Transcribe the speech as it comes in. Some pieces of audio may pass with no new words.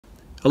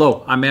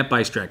Hello, I'm Matt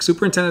Bystrak,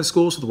 Superintendent of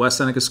Schools for the West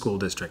Seneca School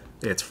District.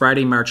 It's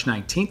Friday, March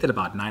 19th at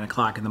about 9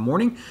 o'clock in the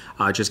morning.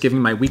 Just giving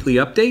my weekly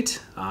update.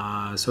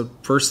 So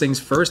first things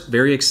first,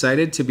 very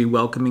excited to be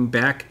welcoming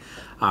back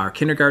our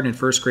kindergarten and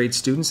first grade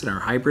students in our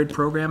hybrid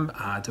program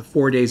to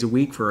 4 days a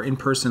week for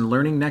in-person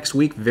learning next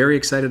week. Very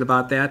excited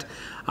about that.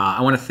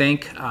 I want to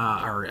thank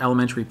our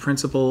elementary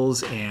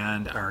principals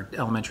and our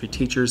elementary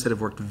teachers that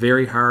have worked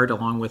very hard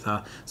along with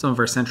some of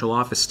our central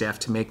office staff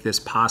to make this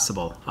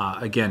possible.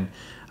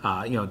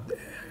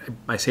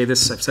 I say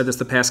this, I've said this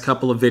the past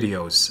couple of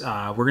videos.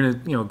 We're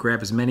going to,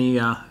 grab as many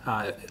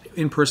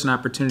in-person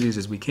opportunities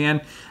as we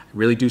can. I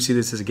really do see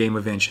this as a game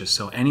of inches.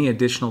 So any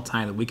additional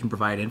time that we can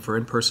provide for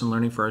in-person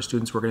learning for our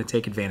students, we're going to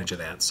take advantage of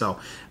that. So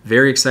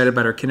very excited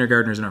about our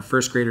kindergartners and our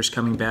first graders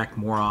coming back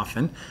more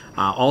often.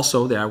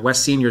 Also, our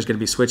West senior is going to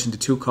be switching to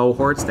 2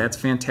 cohorts. That's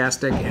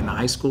fantastic. And the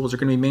high schools are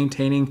going to be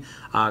maintaining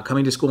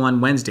coming to school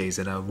on Wednesdays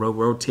at a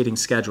rotating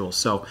schedule.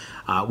 So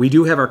we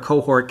do have our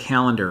cohort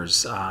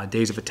calendars,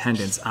 days of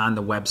attendance on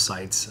the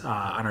websites,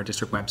 on our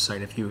district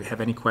website if you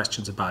have any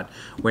questions about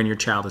when your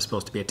child is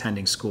supposed to be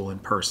attending school in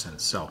person.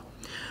 So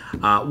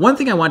one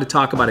thing I wanted to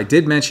talk about, I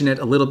did mention it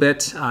a little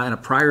bit in a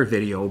prior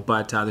video,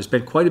 but there's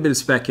been quite a bit of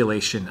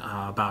speculation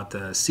about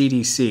the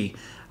CDC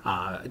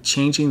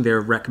changing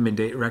their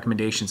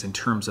recommendations in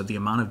terms of the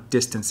amount of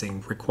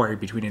distancing required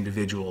between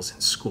individuals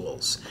in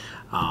schools.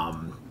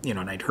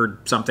 And I'd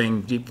heard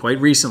something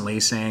quite recently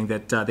saying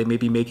that they may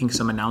be making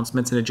some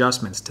announcements and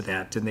adjustments to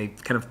that, and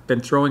they've kind of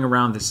been throwing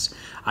around this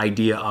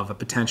idea of a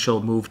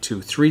potential move to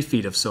 3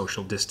 feet of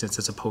social distance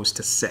as opposed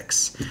to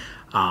 6.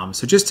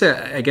 So just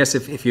to, I guess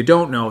if you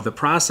don't know the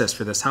process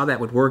for this, how that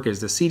would work is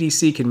the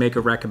CDC can make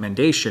a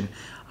recommendation.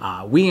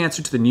 We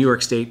answer to the New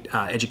York State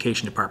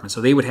Education Department,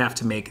 so they would have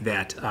to make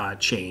that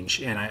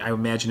change, and I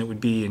imagine it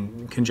would be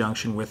in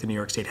conjunction with the New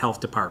York State Health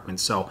Department.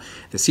 So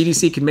the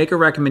CDC can make a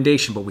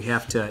recommendation, but we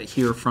have to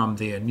hear from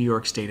the New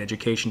York State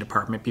Education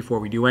Department before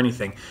we do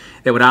anything.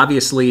 That would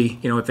obviously,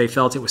 if they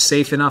felt it was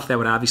safe enough, that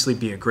would obviously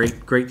be a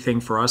great thing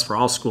for us, for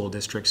all school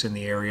districts in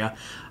the area,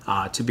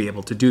 to be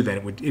able to do that.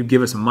 It would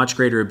give us a much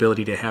greater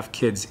ability to have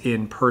kids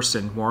in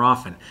person more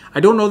often. I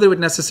don't know that it would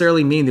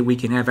necessarily mean that we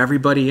can have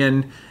everybody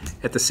in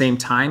at the same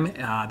time.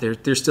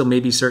 There still may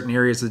be certain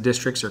areas of the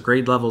districts or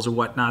grade levels or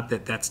whatnot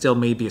that still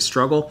may be a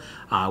struggle.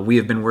 We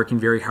have been working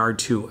very hard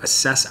to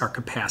assess our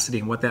capacity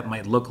and what that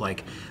might look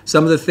like.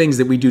 Some of the things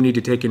that we do need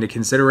to take into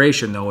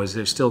consideration, though, is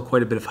there's still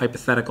quite a bit of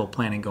hypothetical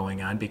planning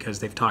going on because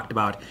they've talked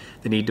about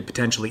the need to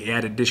potentially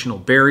add additional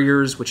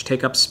barriers which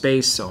take up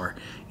space, or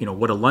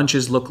what do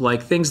lunches look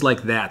like, things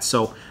like that.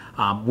 So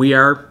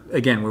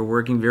we're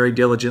working very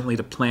diligently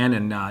to plan,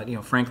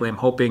 and frankly, I'm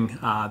hoping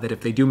that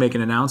if they do make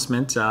an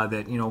announcement, that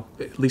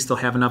at least they'll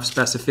have enough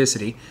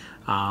specificity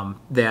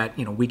that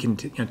we can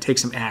take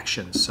some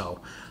action.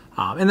 So.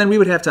 And then we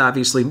would have to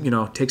obviously,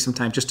 take some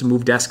time just to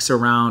move desks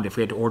around. If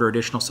we had to order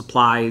additional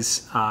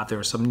supplies, if there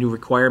was some new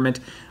requirement,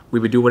 we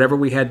would do whatever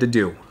we had to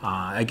do.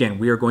 Again,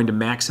 we are going to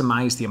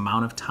maximize the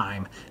amount of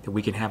time that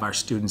we can have our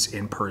students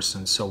in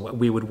person. So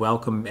we would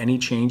welcome any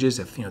changes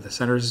if the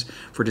Centers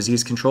for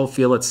Disease Control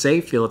feel it's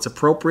safe, feel it's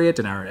appropriate,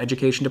 and our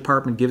education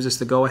department gives us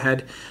the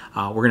go-ahead.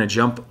 We're going to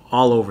jump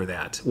all over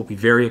that. We'll be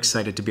very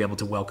excited to be able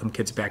to welcome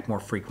kids back more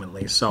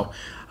frequently. So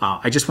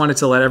I just wanted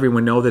to let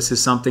everyone know this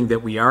is something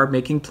that we are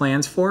making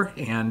plans for,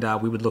 and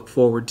we would look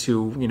forward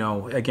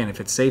to, again,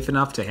 if it's safe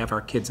enough, to have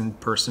our kids in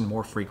person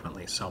more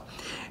frequently. So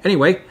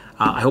anyway,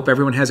 I hope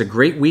everyone has a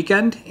great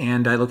weekend,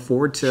 and I look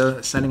forward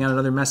to sending out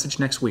another message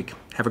next week.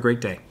 Have a great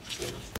day.